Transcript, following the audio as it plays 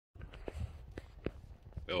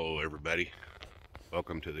Hello everybody,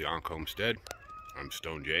 welcome to the Homestead. I'm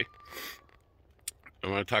Stone J. I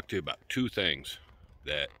want to talk to you about two things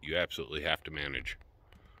that you absolutely have to manage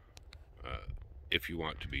if you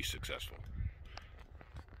want to be successful.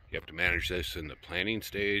 You have to manage this in the planning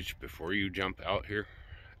stage before you jump out here,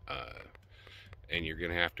 and you're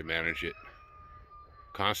going to have to manage it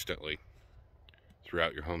constantly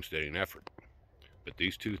throughout your homesteading effort. But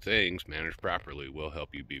these two things, managed properly, will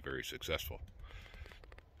help you be very successful.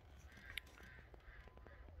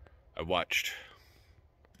 I've watched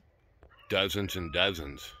dozens and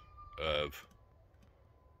dozens of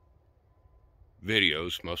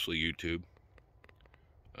videos, mostly YouTube,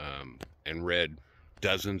 and read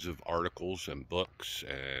dozens of articles and books,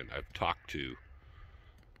 and I've talked to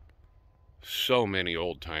so many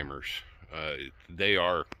old-timers. They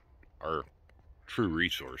are our true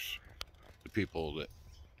resource, the people that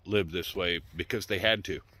live this way because they had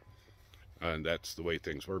to, and that's the way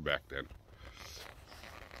things were back then.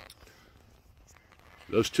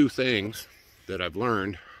 Those two things that I've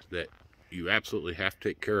learned that you absolutely have to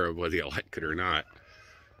take care of, whether you like it or not,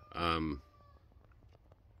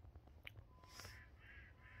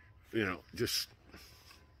 just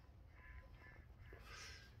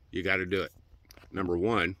you got to do it. Number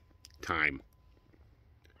one, time.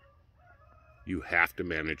 You have to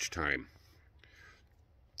manage time.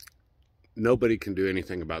 Nobody can do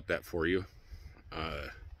anything about that for you.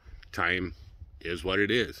 Time is what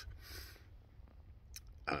it is.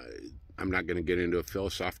 I'm not going to get into a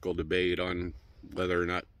philosophical debate on whether or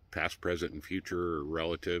not past, present, and future are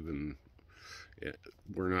relative, and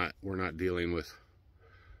we're not dealing with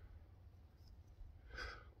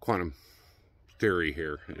quantum theory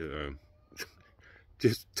here.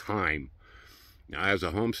 Just time. Now, as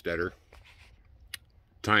a homesteader,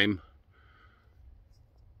 time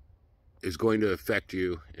is going to affect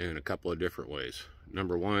you in a couple of different ways.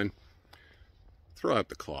 Number one, throw out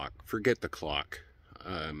the clock. Forget the clock.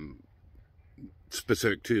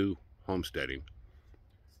 Specific to homesteading.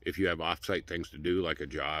 If you have off-site things to do, like a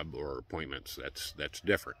job or appointments, that's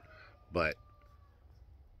different. But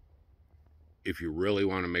if you really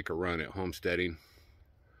want to make a run at homesteading,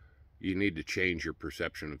 you need to change your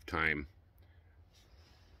perception of time.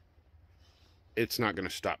 It's not going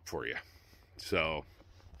to stop for you. So,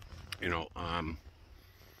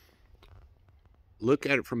 look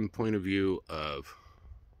at it from the point of view of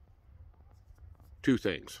two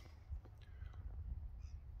things.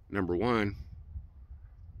 Number one,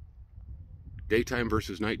 daytime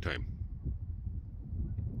versus nighttime.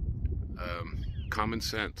 Common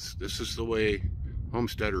sense. This is the way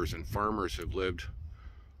homesteaders and farmers have lived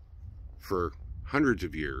for hundreds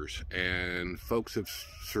of years, and folks have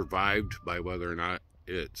survived by whether or not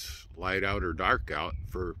it's light out or dark out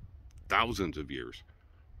for thousands of years.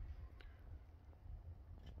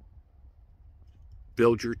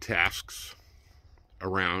 Build your tasks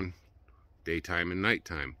around daytime and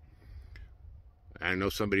nighttime. I know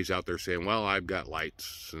somebody's out there saying, well, I've got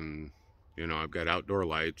lights, and I've got outdoor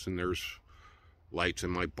lights, and there's lights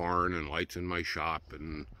in my barn and lights in my shop,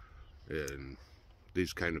 and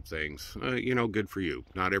these kind of things. Good for you.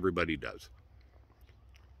 Not everybody does.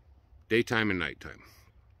 Daytime and nighttime.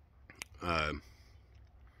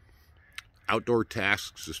 Outdoor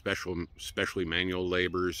tasks, especially manual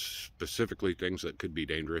labors, specifically things that could be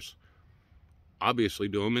dangerous, obviously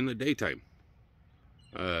do them in the daytime.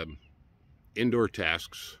 Indoor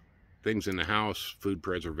tasks, things in the house, food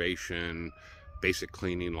preservation, basic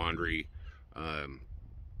cleaning, laundry,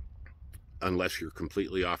 unless you're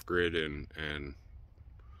completely off-grid and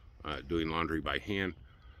doing laundry by hand,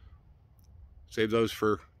 save those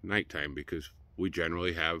for nighttime, because we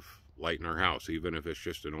generally have light in our house, even if it's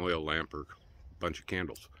just an oil lamp or a bunch of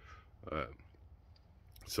candles.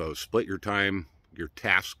 So split your time, your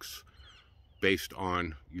tasks, based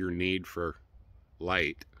on your need for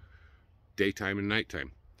light, daytime and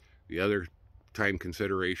nighttime. The other time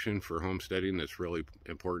consideration for homesteading that's really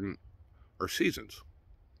important are seasons.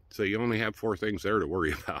 So you only have 4 things there to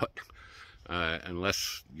worry about,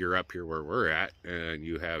 unless you're up here where we're at and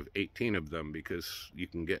you have 18 of them, because you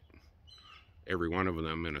can get every one of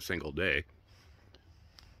them in a single day.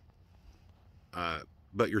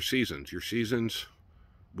 But your seasons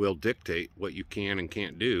will dictate what you can and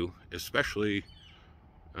can't do, especially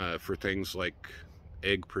for things like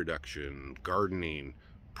egg production, gardening,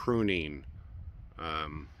 pruning.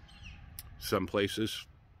 Some places,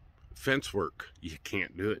 fence work, you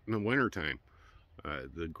can't do it in the wintertime.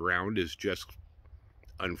 The ground is just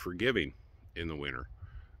unforgiving in the winter.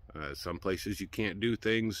 Some places you can't do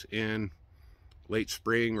things in late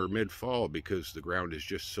spring or mid-fall because the ground is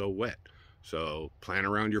just so wet. So plan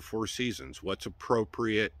around your 4 seasons. What's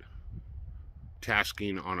appropriate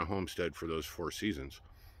tasking on a homestead for those 4 seasons?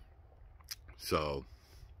 So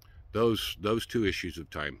those 2 issues of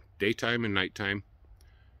time, daytime and nighttime,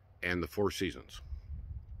 and the 4 seasons.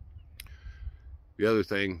 The other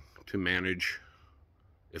thing to manage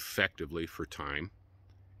effectively for time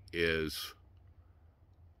is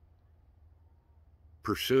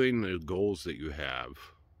pursuing the goals that you have.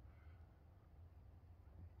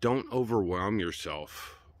 Don't overwhelm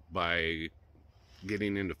yourself by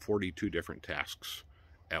getting into 42 different tasks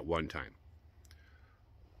at one time.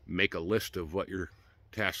 Make a list of what your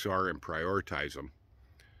tasks are and prioritize them.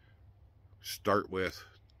 Start with,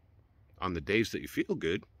 on the days that you feel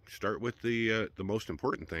good, start with the most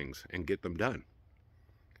important things and get them done.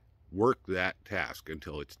 Work that task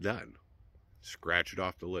until it's done. Scratch it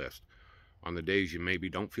off the list. On the days you maybe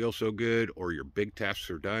don't feel so good or your big tasks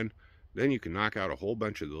are done, then you can knock out a whole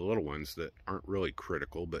bunch of the little ones that aren't really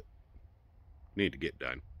critical but need to get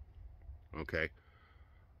done. Okay?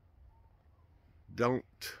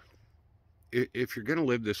 If you're going to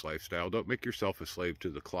live this lifestyle, don't make yourself a slave to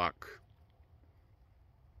the clock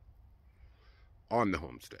on the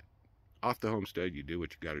homestead. Off the homestead, you do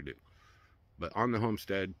what you got to do. But on the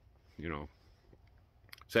homestead, you know,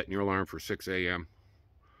 setting your alarm for 6 a.m.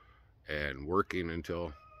 and working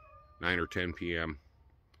until 9 or 10 p.m.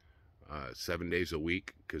 7 days a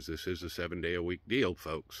week, because this is a 7-day-a-week deal,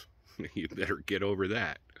 folks. You better get over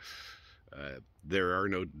that. There are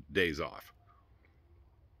no days off.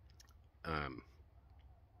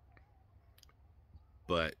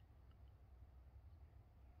 But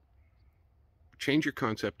change your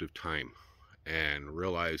concept of time and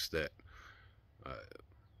realize that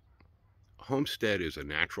homestead is a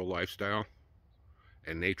natural lifestyle,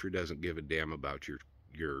 and nature doesn't give a damn about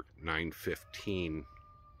your 915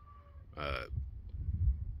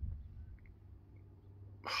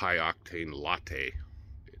 high octane latte.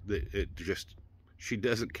 She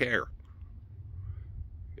doesn't care.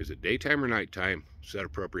 Is it daytime or nighttime? Set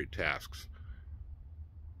appropriate tasks.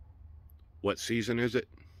 What season is it?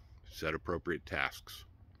 Set appropriate tasks.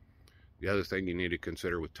 The other thing you need to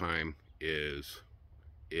consider with time is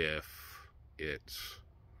if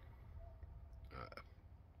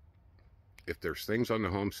there's things on the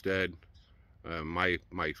homestead. My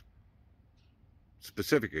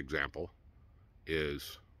specific example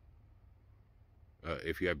is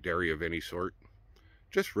if you have dairy of any sort,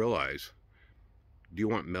 just realize, do you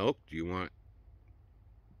want milk? Do you want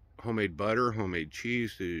homemade butter, homemade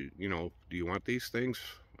cheese? Do you want these things,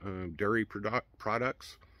 dairy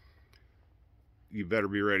products? You better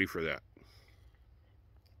be ready for that.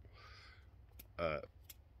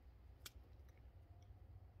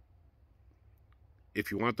 If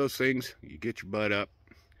you want those things, you get your butt up,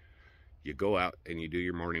 you go out and you do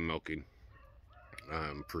your morning milking.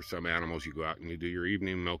 For some animals, you go out and you do your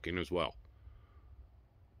evening milking as well.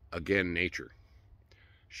 Again, nature.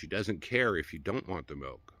 She doesn't care if you don't want the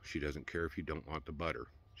milk. She doesn't care if you don't want the butter.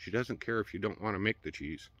 She doesn't care if you don't want to make the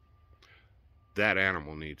cheese. That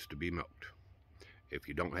animal needs to be milked. If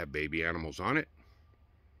you don't have baby animals on it,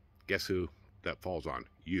 guess who that falls on?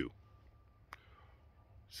 You.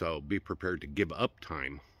 So be prepared to give up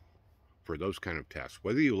time for those kind of tasks,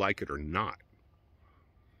 whether you like it or not.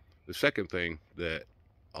 The second thing that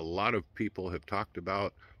a lot of people have talked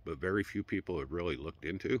about, but very few people have really looked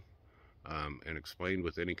into and explained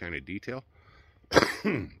with any kind of detail,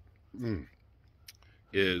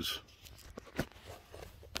 is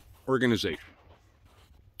organization.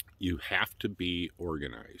 You have to be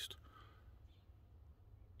organized.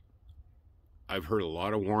 I've heard a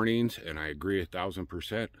lot of warnings, and I agree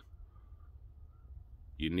 1,000%.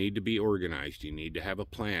 You need to be organized. You need to have a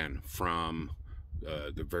plan from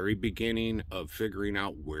the very beginning of figuring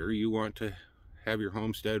out where you want to have your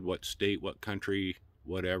homestead, what state, what country,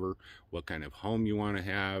 whatever, what kind of home you want to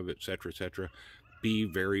have, etc., etc. Be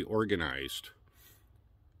very organized.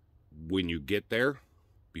 When you get there,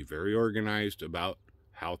 be very organized about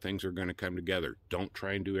how things are going to come together. Don't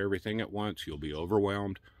try and do everything at once. You'll be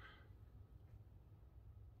overwhelmed.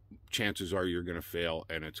 Chances are you're going to fail,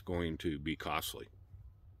 and it's going to be costly.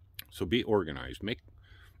 So be organized. Make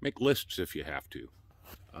lists if you have to.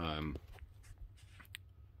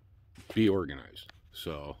 Be organized.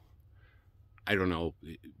 So I don't know,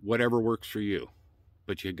 whatever works for you,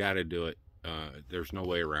 but you got to do it. There's no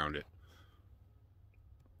way around it.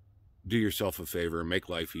 Do yourself a favor, make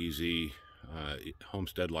life easy.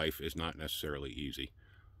 Homestead life is not necessarily easy.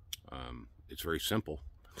 It's very simple.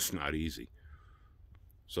 It's not easy.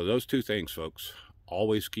 So those 2 things, folks,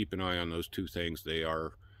 always keep an eye on those 2 things. They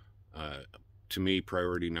are, to me,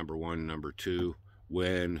 priority number 1, number 2.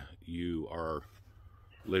 when you are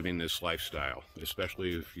living this lifestyle,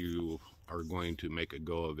 especially if you are going to make a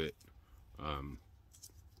go of it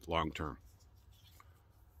long term.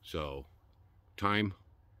 So, time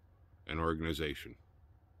and organization.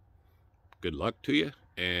 Good luck to you,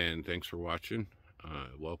 and thanks for watching.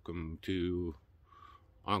 Welcome to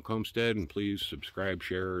Homestead, and please subscribe,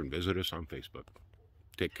 share, and visit us on Facebook.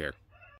 Take care.